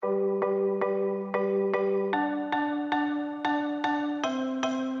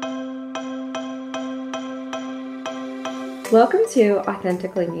Welcome to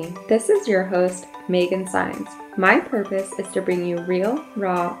Authentically Me. This is your host, Megan Sines. My purpose is to bring you real,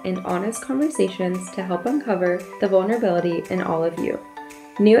 raw, and honest conversations to help uncover the vulnerability in all of you.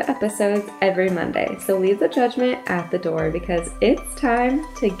 New episodes every Monday, so leave the judgment at the door because it's time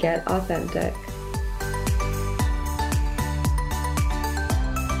to get authentic.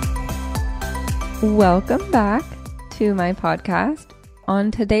 Welcome back to my podcast. On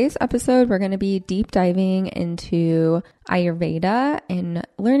today's episode, we're going to be deep diving into Ayurveda and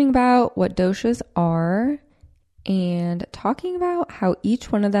learning about what doshas are and talking about how each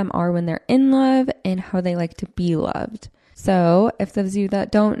one of them are when they're in love and how they like to be loved. So if those of you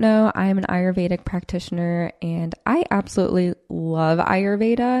that don't know, I am an Ayurvedic practitioner and I absolutely love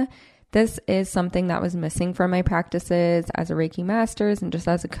Ayurveda. This is something that was missing from my practices as a Reiki Masters and just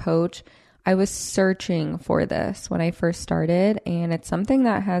as a coach. I was searching for this when I first started, and it's something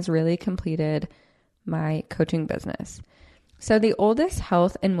that has really completed my coaching business. So the oldest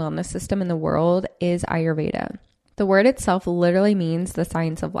health and wellness system in the world is Ayurveda. The word itself literally means the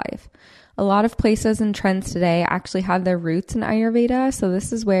science of life. A lot of places and trends today actually have their roots in Ayurveda, so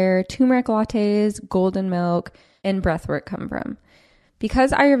this is where turmeric lattes, golden milk, and breathwork come from.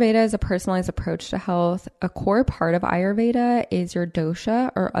 Because Ayurveda is a personalized approach to health, a core part of Ayurveda is your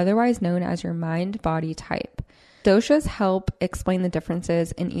dosha, or otherwise known as your mind-body type. Doshas help explain the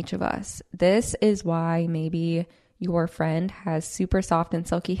differences in each of us. This is why maybe your friend has super soft and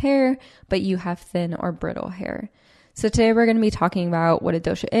silky hair, but you have thin or brittle hair. So today we're going to be talking about what a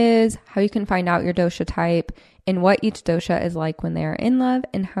dosha is, how you can find out your dosha type, and what each dosha is like when they are in love,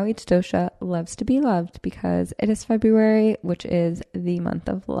 and how each dosha loves to be loved because it is February, which is the month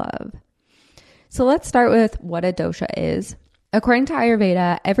of love. So let's start with what a dosha is. According to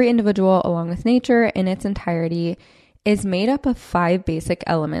Ayurveda, every individual, along with nature in its entirety, is made up of 5 basic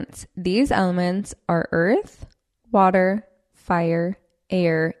elements. These elements are earth, water, fire,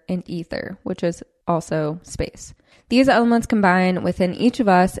 air, and ether, which is also space. These elements combine within each of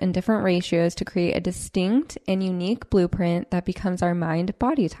us in different ratios to create a distinct and unique blueprint that becomes our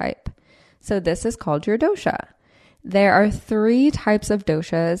mind-body type. So this is called your dosha. There are 3 types of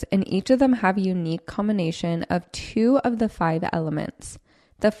doshas, and each of them have a unique combination of 2 of the 5 elements.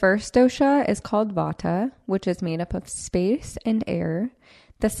 The first dosha is called vata, which is made up of space and air.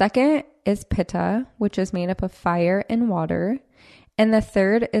 The second is pitta, which is made up of fire and water. And the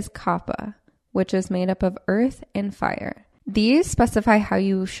third is kapha, which is made up of earth and fire. These specify how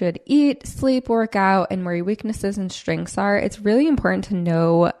you should eat, sleep, work out, and where your weaknesses and strengths are. It's really important to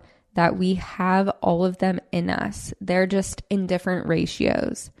know that we have all of them in us. They're just in different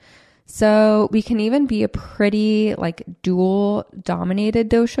ratios. So we can even be a pretty dual dominated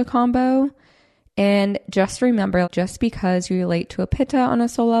dosha combo. And just remember, just because you relate to a pitta on a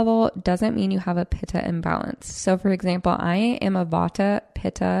soul level doesn't mean you have a pitta imbalance. So for example, I am a vata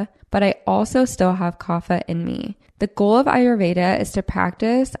pitta, but I also still have kapha in me. The goal of Ayurveda is to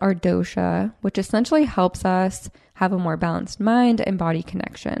practice our dosha, which essentially helps us have a more balanced mind and body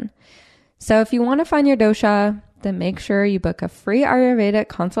connection. So if you want to find your dosha, then make sure you book a free Ayurvedic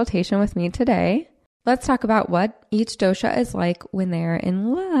consultation with me today. Let's talk about what each dosha is like when they're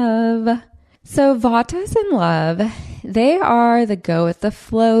in love. So Vatas in love, they are the go with the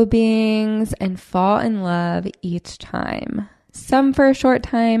flow beings and fall in love each time. Some for a short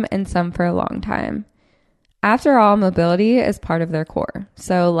time and some for a long time. After all, mobility is part of their core.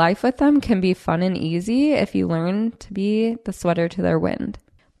 So life with them can be fun and easy if you learn to be the sweater to their wind.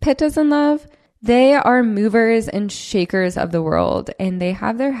 Pittas in love, they are movers and shakers of the world, and they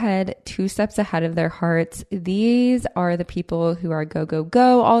have their head 2 steps ahead of their hearts. These are the people who are go, go,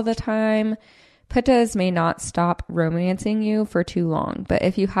 go all the time. Pittas may not stop romancing you for too long, but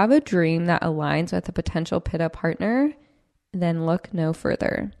if you have a dream that aligns with a potential pitta partner, then look no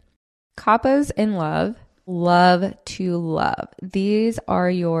further. Kappas in love to love. These are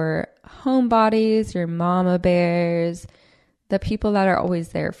your homebodies, your mama bears, the people that are always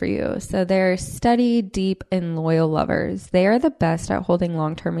there for you. So they're steady, deep, and loyal lovers. They are the best at holding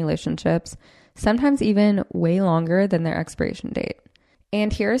long-term relationships, sometimes even way longer than their expiration date.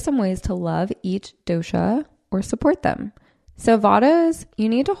 And here are some ways to love each dosha or support them. So Vatas, you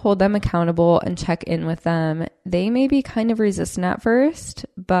need to hold them accountable and check in with them. They may be kind of resistant at first,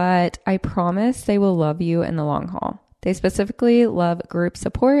 but I promise they will love you in the long haul. They specifically love group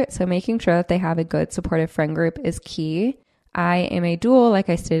support, so making sure that they have a good supportive friend group is key. I am a dual, like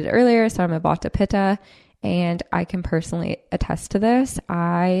I stated earlier, so I'm a Vata Pitta, and I can personally attest to this.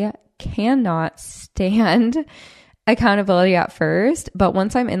 I cannot stand accountability at first, but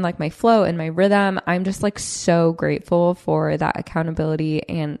once I'm in my flow and my rhythm, I'm just so grateful for that accountability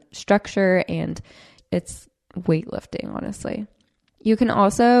and structure, and it's weightlifting, honestly. You can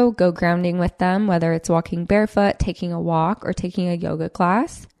also go grounding with them, whether it's walking barefoot, taking a walk, or taking a yoga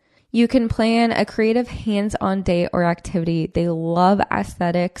class. You can plan a creative hands-on day or activity. They love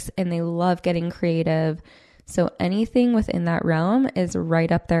aesthetics and they love getting creative. So anything within that realm is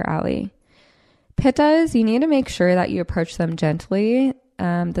right up their alley. Pittas, you need to make sure that you approach them gently.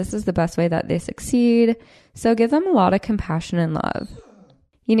 This is the best way that they succeed. So give them a lot of compassion and love.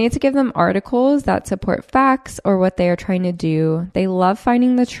 You need to give them articles that support facts or what they are trying to do. They love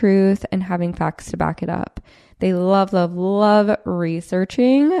finding the truth and having facts to back it up. They love, love, love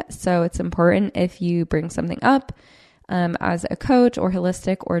researching. So it's important if you bring something up as a coach or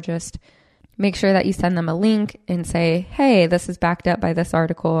holistic, or just make sure that you send them a link and say, hey, this is backed up by this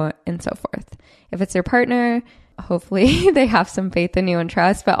article, and so forth. If it's your partner, hopefully they have some faith in you and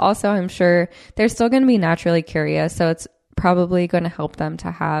trust, but also I'm sure they're still going to be naturally curious. So it's probably going to help them to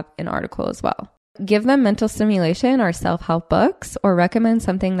have an article as well. Give them mental stimulation or self-help books, or recommend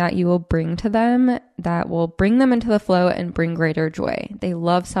something that you will bring to them that will bring them into the flow and bring greater joy. They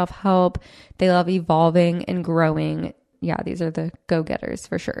love self-help. They love evolving and growing. Yeah, these are the go-getters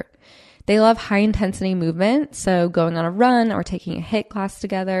for sure. They love high intensity movement. So going on a run or taking a HIIT class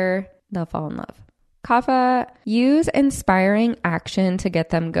together, they'll fall in love. Kapha, use inspiring action to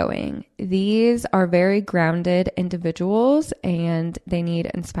get them going. These are very grounded individuals and they need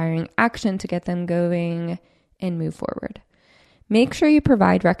inspiring action to get them going and move forward. Make sure you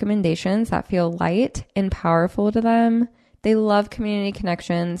provide recommendations that feel light and powerful to them. They love community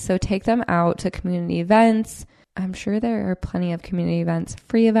connections, so take them out to community events. I'm sure there are plenty of community events,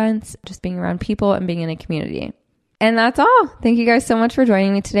 free events, just being around people and being in a community. And that's all. Thank you guys so much for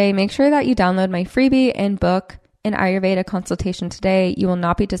joining me today. Make sure that you download my freebie and book an Ayurveda consultation today. You will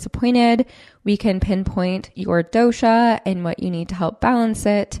not be disappointed. We can pinpoint your dosha and what you need to help balance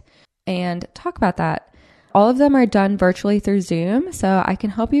it and talk about that. All of them are done virtually through Zoom, so I can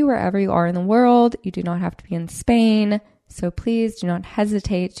help you wherever you are in the world. You do not have to be in Spain. So please do not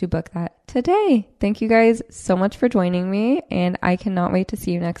hesitate to book that today. Thank you guys so much for joining me, and I cannot wait to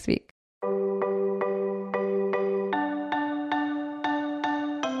see you next week.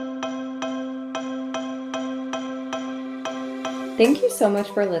 Thank you so much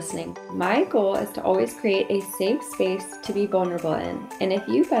for listening. My goal is to always create a safe space to be vulnerable in. And if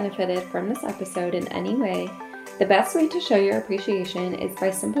you benefited from this episode in any way, the best way to show your appreciation is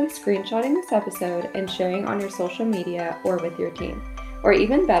by simply screenshotting this episode and sharing on your social media or with your team. Or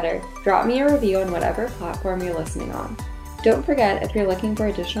even better, drop me a review on whatever platform you're listening on. Don't forget, if you're looking for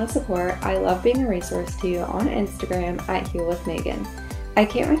additional support, I love being a resource to you on Instagram at HealWithMegan. I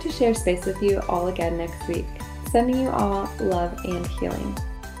can't wait to share space with you all again next week. Sending you all love and healing.